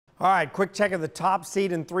All right, quick check of the top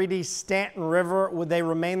seed in 3D Staunton River. Would they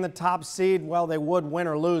remain the top seed? Well, they would, win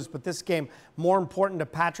or lose, but this game more important to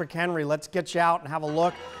Patrick Henry. Let's get you out and have a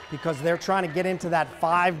look because they're trying to get into that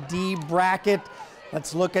 5D bracket.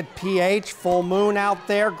 Let's look at PH, full moon out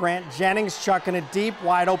there. Grant Jennings chucking it deep,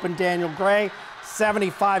 wide open Daniel Gray,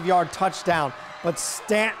 75-yard touchdown. But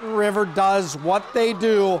Staunton River does what they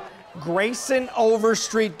do. Grayson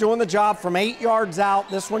Overstreet doing the job from 8 yards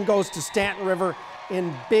out. This one goes to Staunton River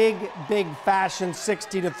in big fashion,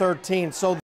 60-13. So